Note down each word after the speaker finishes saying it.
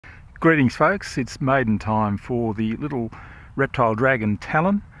Greetings folks, it's maiden time for the little Reptile Dragon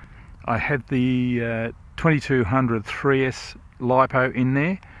Talon. I had the 2200 3S LiPo in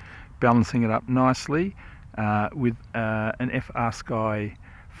there, balancing it up nicely with an FrSky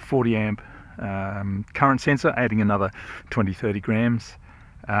 40 amp current sensor, adding another 20-30 grams.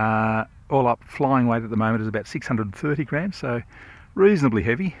 All up, flying weight at the moment is about 630 grams, so reasonably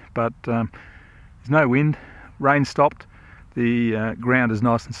heavy, but there's no wind, rain stopped. The ground is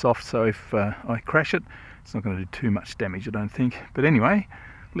nice and soft, so if I crash it, it's not going to do too much damage, I don't think. But anyway,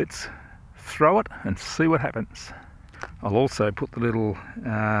 let's throw it and see what happens. I'll also put the little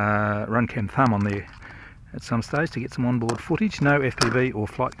RunCam thumb on there at some stage to get some onboard footage. No FPV or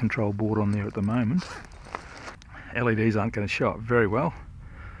flight control board on there at the moment. LEDs aren't going to show up very well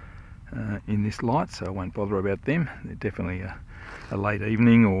in this light, so I won't bother about them. They're definitely a late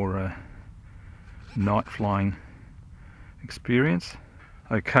evening or a night flying experience.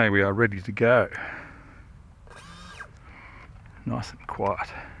 Okay, we are ready to go. Nice and quiet.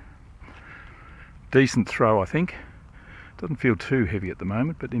 Decent throw, I think. Doesn't feel too heavy at the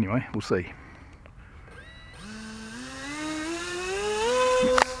moment, but anyway, we'll see.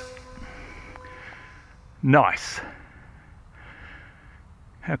 Nice.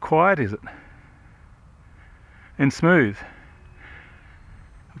 How quiet is it? And smooth.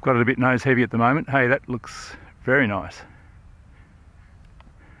 I've got it a bit nose heavy at the moment. Hey, that looks very nice.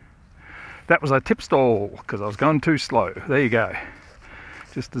 That was a tip stall because I was going too slow. There you go.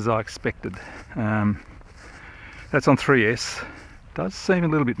 Just as I expected. That's on 3S. Does seem a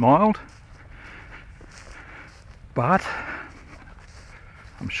little bit mild, but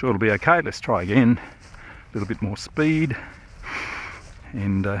I'm sure it'll be okay. Let's try again. A little bit more speed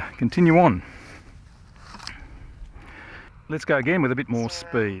and continue on. Let's go again with a bit more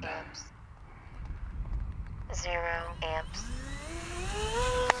speed. 0 amps.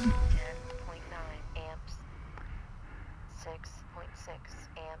 10.9 amps. 6.6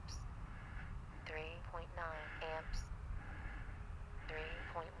 amps. 3.9 amps.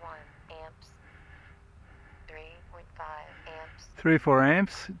 3.1 amps. 3.5 amps. 3 or 4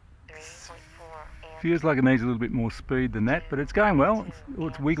 amps. 3.4 amps. Feels like it needs a little bit more speed than that, but it's going well.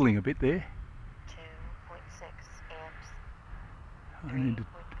 It's wiggling a bit there. 2.6 amps. I need to 3.5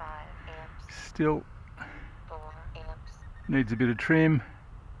 amps. still 4 amps. needs a bit of trim.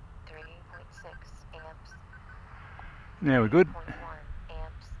 3.6 amps. Now we're good. 1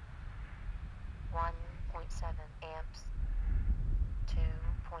 amps. 1.7 amps.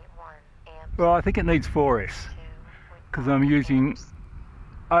 2.1 amps. Well, I think it needs 4S because I'm using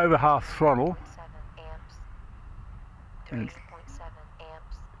over half throttle. 7 amps. And 3.7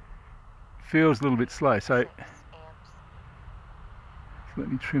 amps. feels a little bit slow, so 6 amps. let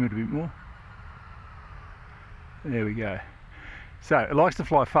me trim it a bit more. There we go. So it likes to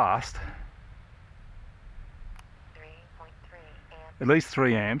fly fast, 3.3 amps. at least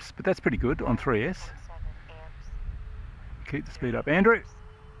 3 amps, but that's pretty good on 3S. 7 amps. Keep the speed up. Andrew,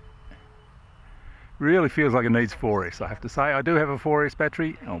 really feels like it needs 4S, I have to say. I do have a 4S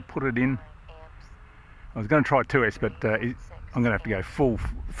battery. I'll put it in. 9 amps. I was going to try 2S, but I'm going to have to go full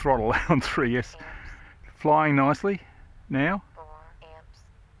throttle on 3S. Flying nicely now. 4 amps.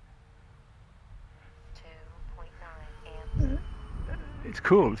 2.9 amps. It's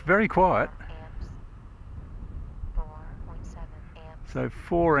cool. It's very quiet. Amps. 4.7 amps. So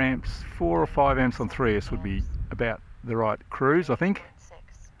 4 amps, 4 or 5 amps on 3S would be about the right cruise, I think. 6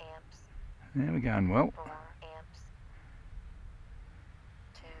 amps. There we're going well. 4 amps.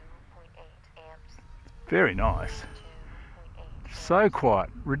 2.8 amps. Very nice. 2.8. So quiet,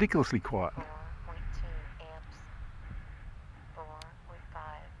 ridiculously quiet. 4.2 amps. 4.5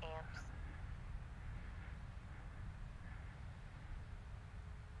 amps.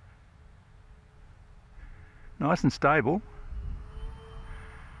 Nice and stable.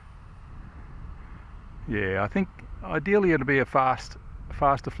 Yeah, I think ideally it'll be a faster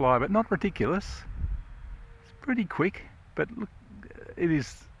fly, but not ridiculous. It's pretty quick, but look, it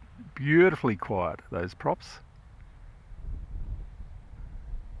is beautifully quiet, those props.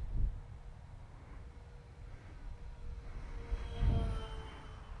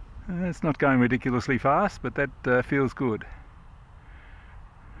 It's not going ridiculously fast, but that feels good.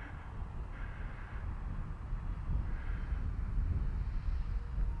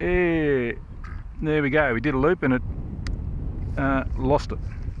 There we go, we did a loop and it lost it.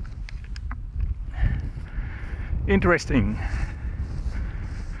 Interesting.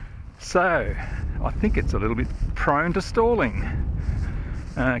 So, I think it's a little bit prone to stalling,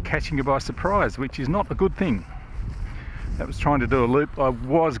 catching you by surprise, which is not a good thing. That was trying to do a loop. I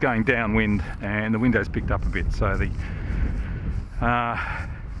was going downwind and the window's picked up a bit, so the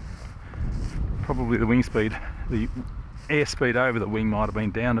Probably the wing speed, the airspeed over the wing might have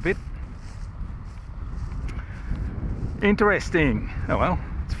been down a bit. Interesting. Oh well,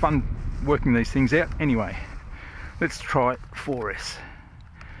 it's fun working these things out. Anyway, let's try 4S.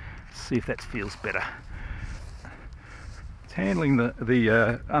 See if that feels better. It's handling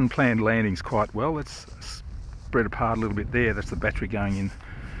the unplanned landings quite well. It's spread apart a little bit there. That's the battery going in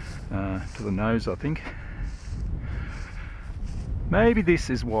to the nose, I think. Maybe this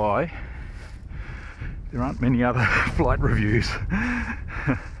is why there aren't many other flight reviews.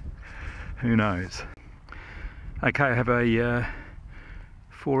 Who knows? Okay, I have a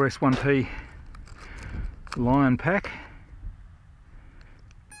 4S1P Lion pack.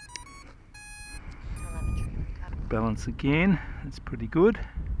 telemetry recovered. Balance again, that's pretty good.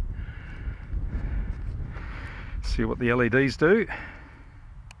 See what the LEDs do.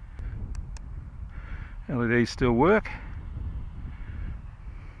 LEDs still work.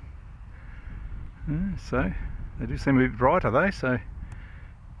 So they do seem a bit brighter though, so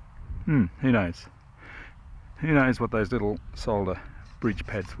who knows? Who knows what those little solder bridge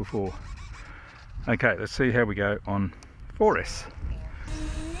pads were for. Okay, let's see how we go on 4S. 12.1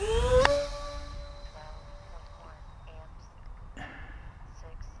 amps, 6.5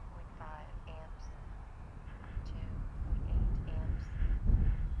 amps, 2.8 amps,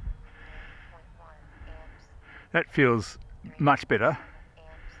 3.1 amps, That feels much better.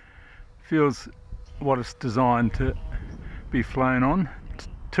 amps, Feels what it's designed to be flown on.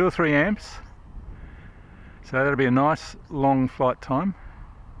 2 or 3 amps. So that'll be a nice long flight time.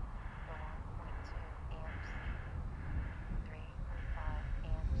 4.2 amps, 3.5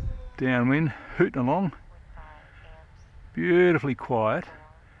 amps, Downwind, hooting along. 0.5 amps, Beautifully quiet. 4.5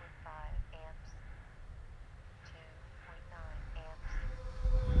 amps, 2.9 amps,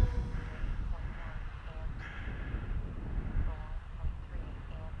 3.1 amps, 4.3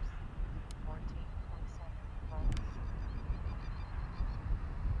 amps, 14.7 volts.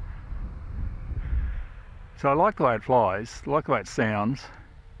 So I like the way it flies, I like the way it sounds,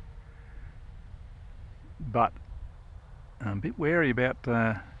 but I'm a bit wary about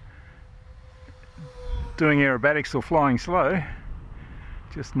doing aerobatics or flying slow.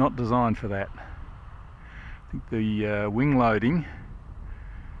 Just not designed for that. I think the wing loading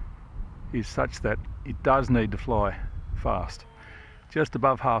is such that it does need to fly fast. Just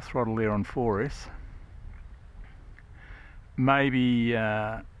above half throttle there on 4S. Maybe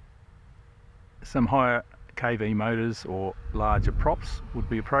some higher KV motors or larger props would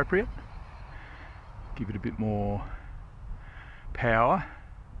be appropriate. Give it a bit more power,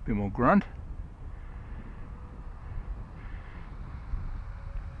 a bit more grunt.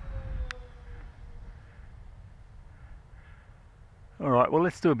 Alright, well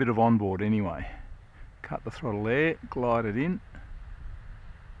let's do a bit of onboard anyway. Cut the throttle there, glide it in.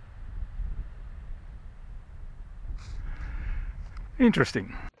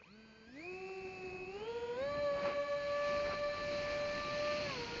 Interesting.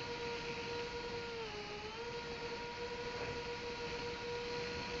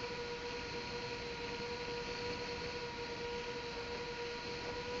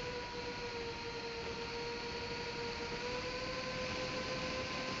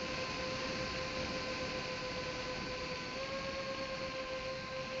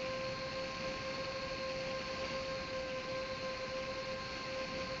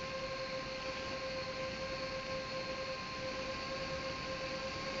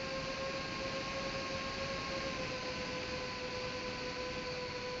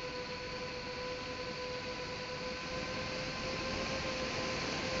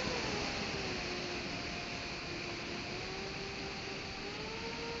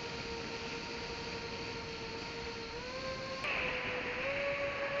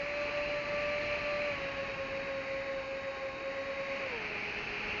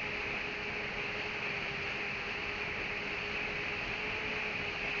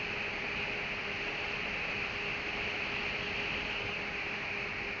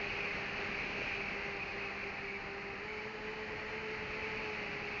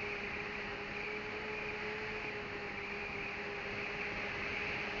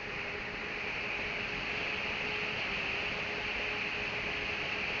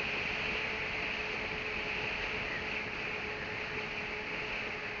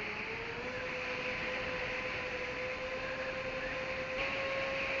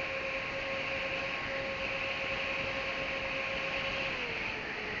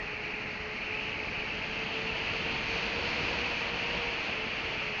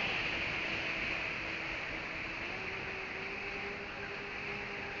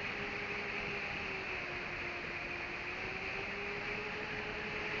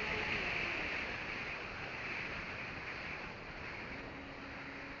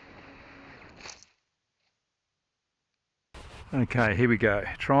 Okay, here we go.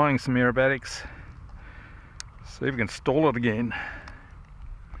 Trying some aerobatics. See if we can stall it again.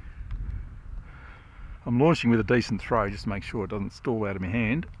 I'm launching with a decent throw just to make sure it doesn't stall out of my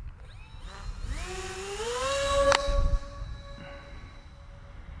hand.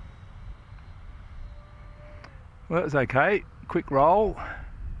 Well, it's okay. Quick roll.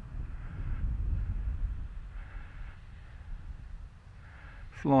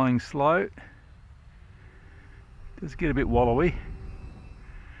 Flying slow. Does get a bit wallowy.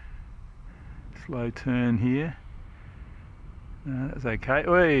 Slow turn here. That's okay.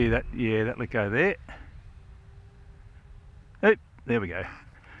 Oi, that let go there. Oh, there we go.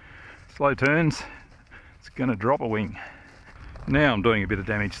 Slow turns. It's going to drop a wing. Now I'm doing a bit of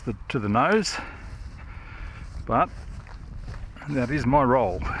damage to the nose, but that is my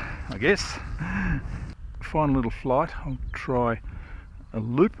role, I guess. Final little flight. I'll try a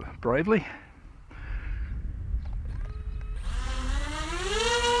loop bravely.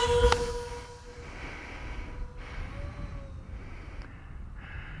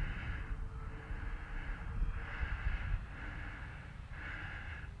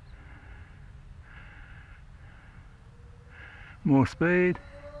 More speed.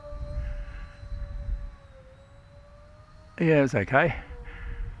 Yeah, it's okay.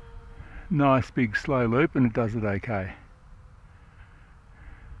 Nice big slow loop, and it does it okay.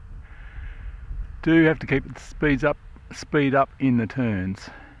 Do have to keep the speed up in the turns.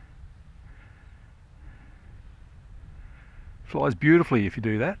 Flies beautifully if you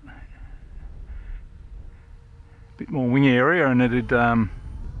do that. Bit more wing area, and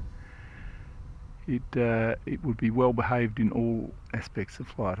it would be well behaved in all aspects of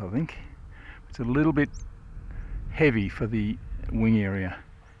flight, I think. It's a little bit heavy for the wing area.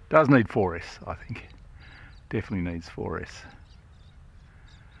 Does need 4S, I think. Definitely needs 4S.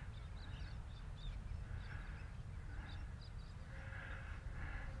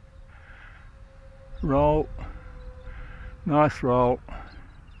 Roll. Nice roll.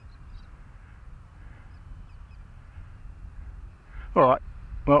 Alright,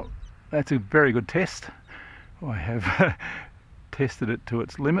 well, that's a very good test. I have tested it to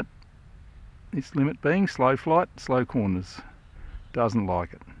its limit. Its limit being slow flight, slow corners. Doesn't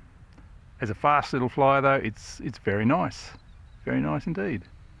like it. As a fast little flyer though, it's very nice. Very nice indeed.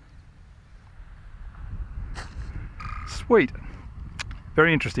 Sweet.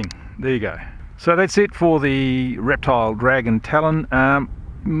 Very interesting. There you go. So that's it for the Reptile Dragon Talon.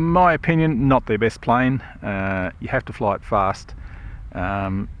 My opinion, not their best plane. You have to fly it fast.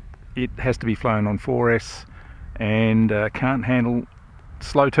 It has to be flown on 4S and can't handle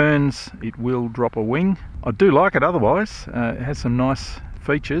slow turns. It will drop a wing. I do like it otherwise. It has some nice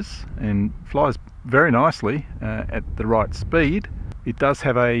features and flies very nicely at the right speed. It does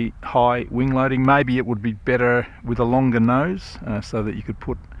have a high wing loading. Maybe it would be better with a longer nose so that you could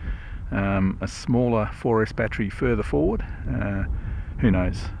put a smaller 4S battery further forward. Who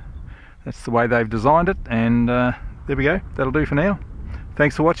knows? That's the way they've designed it, and there we go. That'll do for now.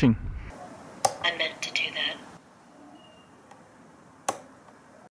 Thanks for watching.